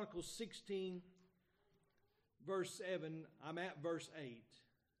 First Chronicles 16, verse 7. I'm at verse 8. It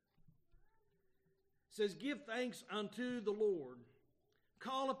says, give thanks unto the Lord.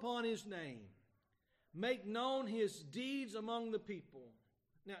 Call upon his name. Make known his deeds among the people.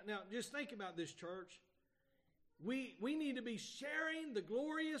 Now, just think about this, church. We need to be sharing the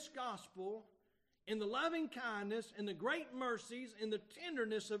glorious gospel in the loving kindness and the great mercies and the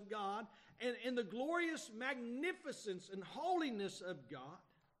tenderness of God and in the glorious magnificence and holiness of God.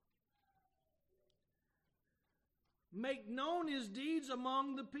 Make known his deeds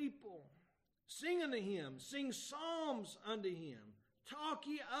among the people. Sing unto him. Sing psalms unto him. Talk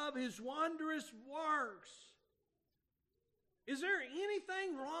ye of his wondrous works. Is there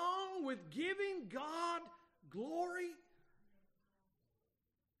anything wrong with giving God glory?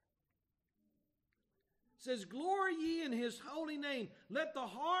 It says, glory ye in his holy name. Let the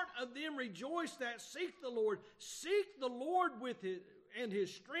heart of them rejoice that seek the Lord. Seek the Lord with his and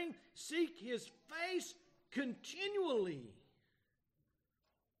his strength. Seek his face continually.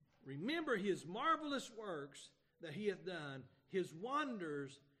 Remember his marvelous works that he hath done, his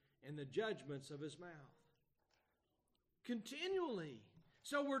wonders and the judgments of his mouth. Continually.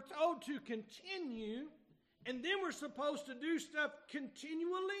 So we're told to continue, and then we're supposed to do stuff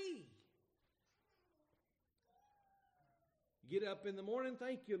continually. Get up in the morning,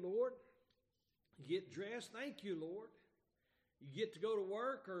 thank you, Lord. Get dressed, thank you, Lord. You get to go to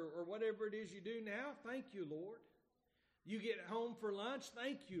work or whatever it is you do now, thank you, Lord. You get home for lunch,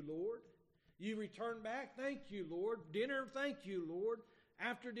 thank you, Lord. You return back, thank you, Lord. Dinner, thank you, Lord.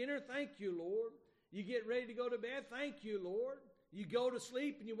 After dinner, thank you, Lord. You get ready to go to bed, thank you, Lord. You go to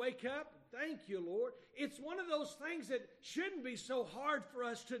sleep and you wake up, thank you, Lord. It's one of those things that shouldn't be so hard for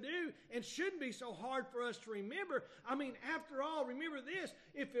us to do and shouldn't be so hard for us to remember. I mean, after all, remember this.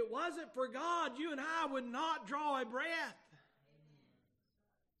 If it wasn't for God, you and I would not draw a breath.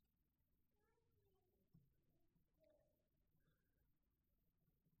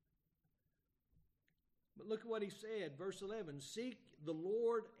 But look at what he said, verse 11. Seek the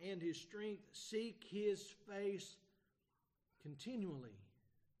Lord and his strength. Seek his face continually.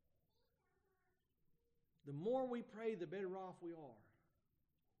 The more we pray, the better off we are.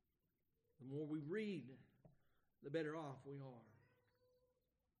 The more we read, the better off we are.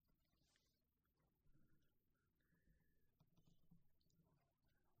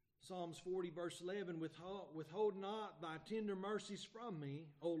 Psalms 40 verse 11, withhold not thy tender mercies from me,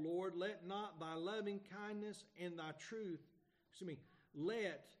 O Lord, let not thy loving kindness and thy truth,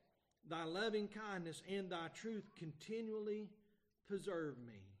 let thy loving kindness and thy truth continually preserve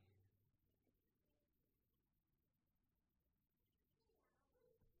me.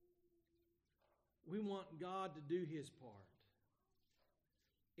 We want God to do his part.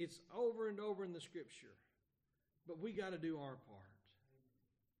 It's over and over in the scripture, but we got to do our part.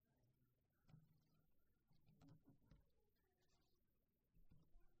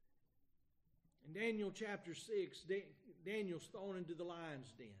 In Daniel chapter 6, Daniel's thrown into the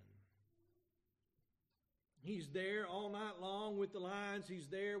lion's den. He's there all night long with the lions. He's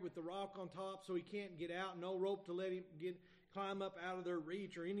there with the rock on top so he can't get out. No rope to let him climb up out of their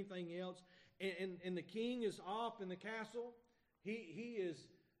reach or anything else. And the king is off in the castle. He is,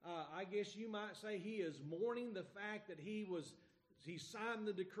 I guess you might say, he is mourning the fact that he was he signed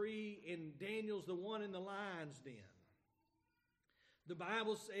the decree, and Daniel's the one in the lion's den. The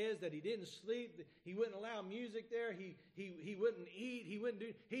Bible says that he didn't sleep. He wouldn't allow music there. He wouldn't eat.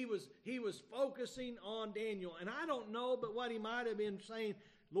 He was focusing on Daniel. And I don't know, but what he might have been saying,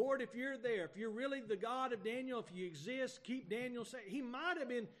 Lord, if you're there, if you're really the God of Daniel, if you exist, keep Daniel safe. He might have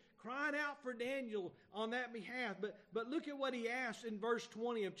been crying out for Daniel on that behalf. But look at what he asked in verse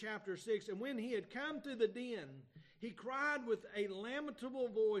 20 of chapter 6. And when he had come to the den, he cried with a lamentable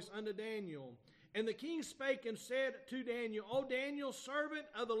voice unto Daniel. And the king spake and said to Daniel, O Daniel, servant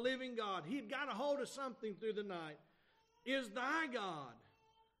of the living God. He'd got a hold of something through the night. Is thy God,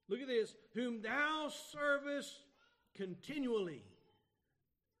 look at this, whom thou servest continually.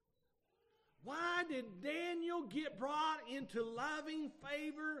 Why did Daniel get brought into loving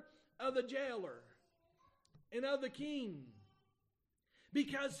favor of the jailer and of the king?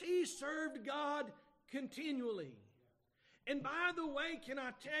 Because he served God continually. And by the way, can I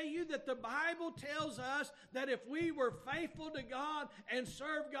tell you that the Bible tells us that if we were faithful to God and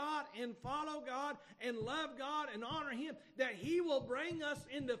serve God and follow God and love God and honor Him, that He will bring us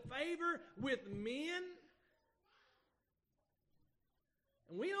into favor with men?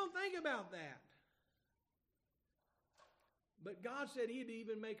 And we don't think about that. But God said He'd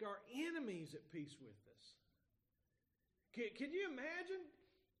even make our enemies at peace with us. Can you imagine?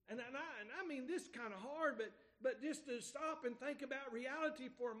 And I mean this kind of hard, but just to stop and think about reality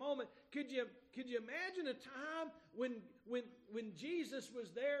for a moment, could you imagine a time when Jesus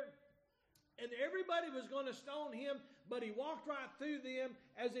was there and everybody was going to stone Him, but He walked right through them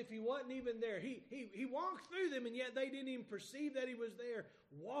as if He wasn't even there. He walked through them, and yet they didn't even perceive that He was there,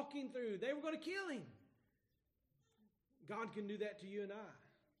 walking through. They were going to kill Him. God can do that to you and I.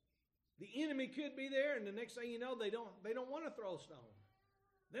 The enemy could be there, and the next thing you know, they don't want to throw a stone.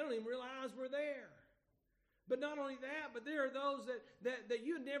 They don't even realize we're there. But not only that, but there are those that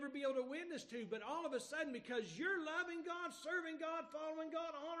you'd never be able to witness to. But all of a sudden, because you're loving God, serving God, following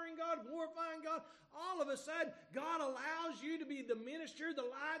God, honoring God, glorifying God, all of a sudden, God allows you to be the minister, the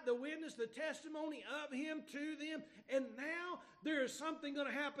light, the witness, the testimony of Him to them. And now there is something going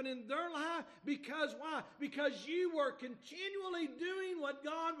to happen in their life. Because why? Because you were continually doing what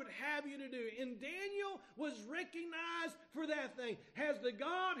God would have you to do. And Daniel was recognized for that thing. As the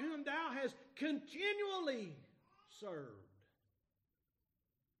God whom thou hast continually served.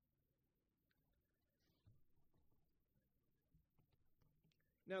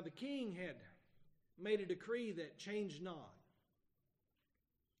 Now the king had made a decree that changed not.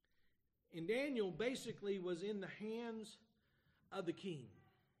 And Daniel basically was in the hands of the king.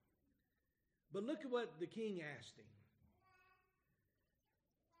 But look at what the king asked him.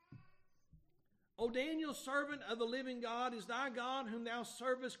 O Daniel, servant of the living God, is thy God whom thou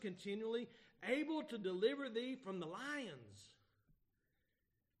servest continually, able to deliver thee from the lions?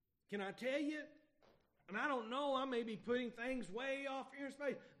 Can I tell you? And I don't know, I may be putting things way off here in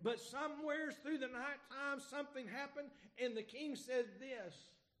space, but somewhere through the nighttime something happened, and the king said this: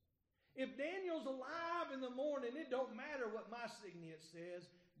 if Daniel's alive in the morning, it don't matter what my signet says.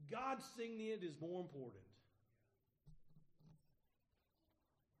 God's signet is more important.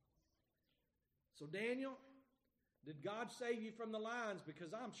 So Daniel, did God save you from the lions?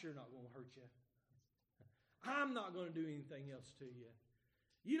 Because I'm sure not going to hurt you. I'm not going to do anything else to you.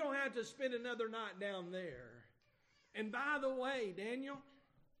 You don't have to spend another night down there. And by the way, Daniel,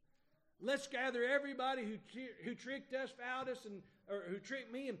 let's gather everybody who tricked us, fouled us, or who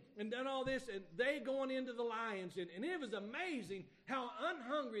tricked me and done all this, and they going into the lions. And it was amazing how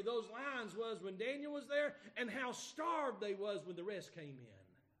unhungry those lions was when Daniel was there, and how starved they was when the rest came in.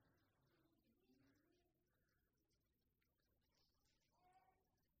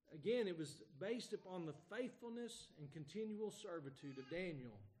 Again, it was based upon the faithfulness and continual servitude of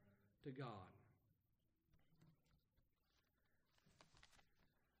Daniel to God.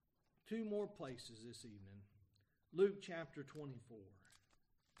 Two more places this evening. Luke chapter 24.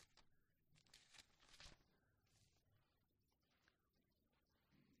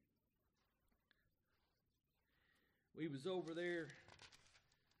 We was over there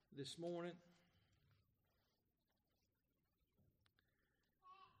this morning.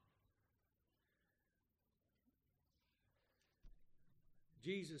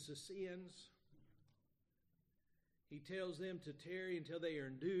 Jesus ascends. He tells them to tarry until they are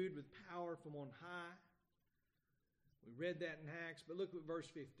endued with power from on high. We read that in Acts, but look at verse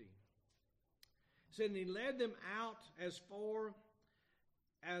 50. It said, and he led them out as far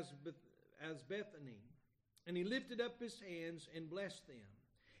as Bethany, and he lifted up his hands and blessed them.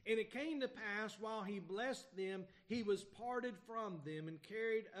 And it came to pass, while he blessed them, he was parted from them and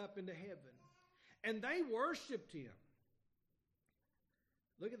carried up into heaven. And they worshipped him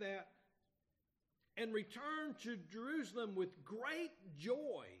Look at that. And returned to Jerusalem with great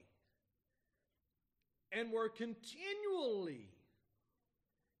joy, and were continually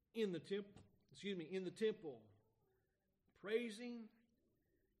in the temple, praising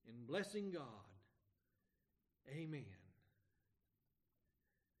and blessing God. Amen.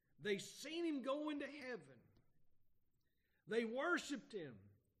 They seen him go into heaven. They worshiped him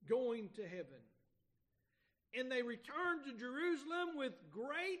going to heaven. And they returned to Jerusalem with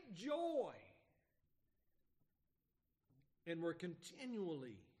great joy, and were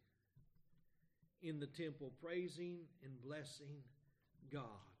continually in the temple praising and blessing God.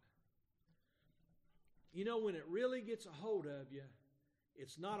 You know, when it really gets a hold of you,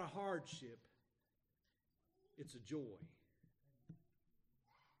 it's not a hardship, it's a joy.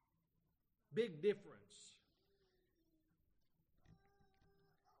 Big difference.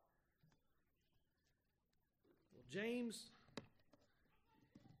 Well, James,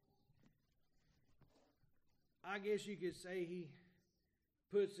 I guess you could say he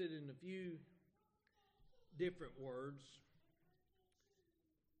puts it in a few different words.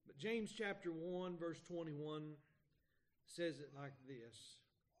 But James chapter 1, verse 21 says it like this.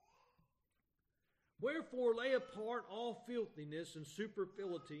 Wherefore lay apart all filthiness and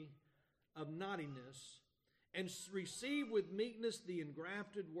superfluity of naughtiness, and receive with meekness the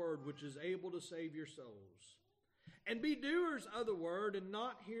engrafted word which is able to save your souls. And be doers of the word, and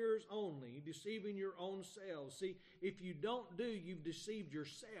not hearers only, deceiving your own selves. See, if you don't do, you've deceived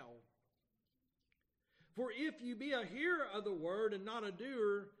yourself. For if you be a hearer of the word and not a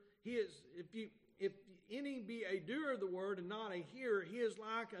doer, if any be a doer of the word and not a hearer, he is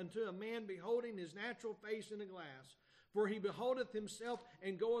like unto a man beholding his natural face in a glass. For he beholdeth himself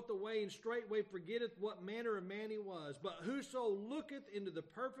and goeth away, and straightway forgetteth what manner of man he was. But whoso looketh into the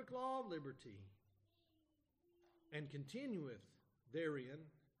perfect law of liberty, and continueth therein,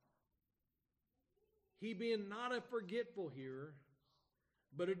 he being not a forgetful hearer,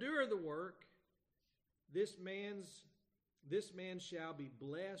 but a doer of the work, this man shall be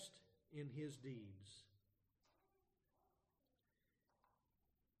blessed in his deeds.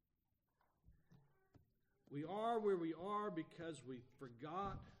 We are where we are because we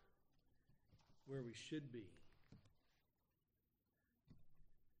forgot where we should be.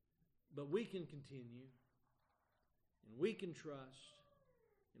 But we can continue, and we can trust,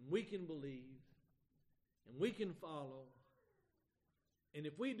 and we can believe, and we can follow. And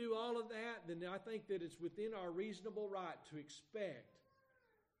if we do all of that, then I think that it's within our reasonable right to expect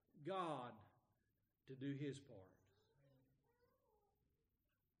God to do his part.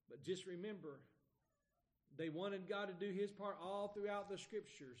 But just remember, they wanted God to do his part all throughout the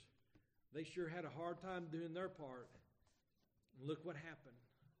scriptures. They sure had a hard time doing their part. And look what happened.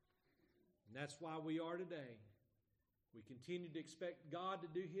 And that's why we are today. We continue to expect God to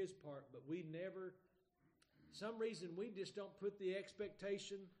do his part, but we never, some reason we just don't put the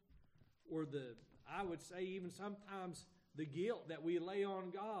expectation or I would say even sometimes the guilt that we lay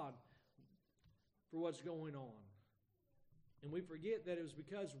on God for what's going on. And we forget that it was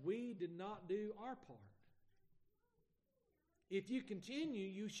because we did not do our part. If you continue,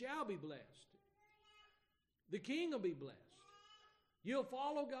 you shall be blessed. The king will be blessed. You'll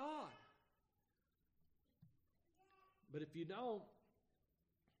follow God. But if you don't,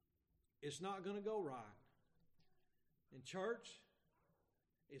 it's not going to go right. In church,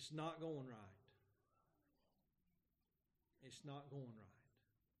 it's not going right. It's not going right.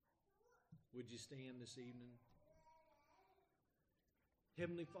 Would you stand this evening?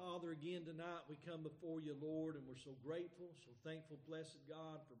 Heavenly Father, again tonight we come before you, Lord, and we're so grateful, so thankful, blessed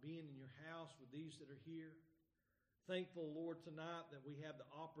God, for being in your house with these that are here. Thankful, Lord, tonight that we have the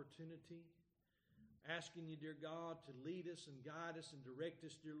opportunity, asking you, dear God, to lead us and guide us and direct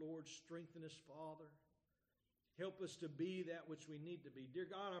us, dear Lord. Strengthen us, Father. Help us to be that which we need to be. Dear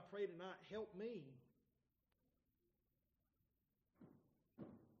God, I pray tonight, help me.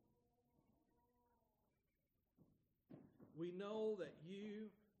 We know that you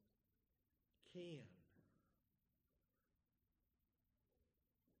can.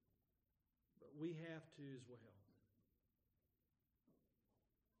 But we have to as well.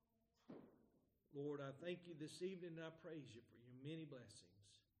 Lord, I thank you this evening and I praise you for your many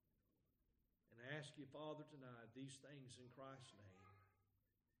blessings. And I ask you, Father, tonight, these things in Christ's name.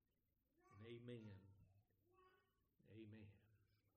 And amen.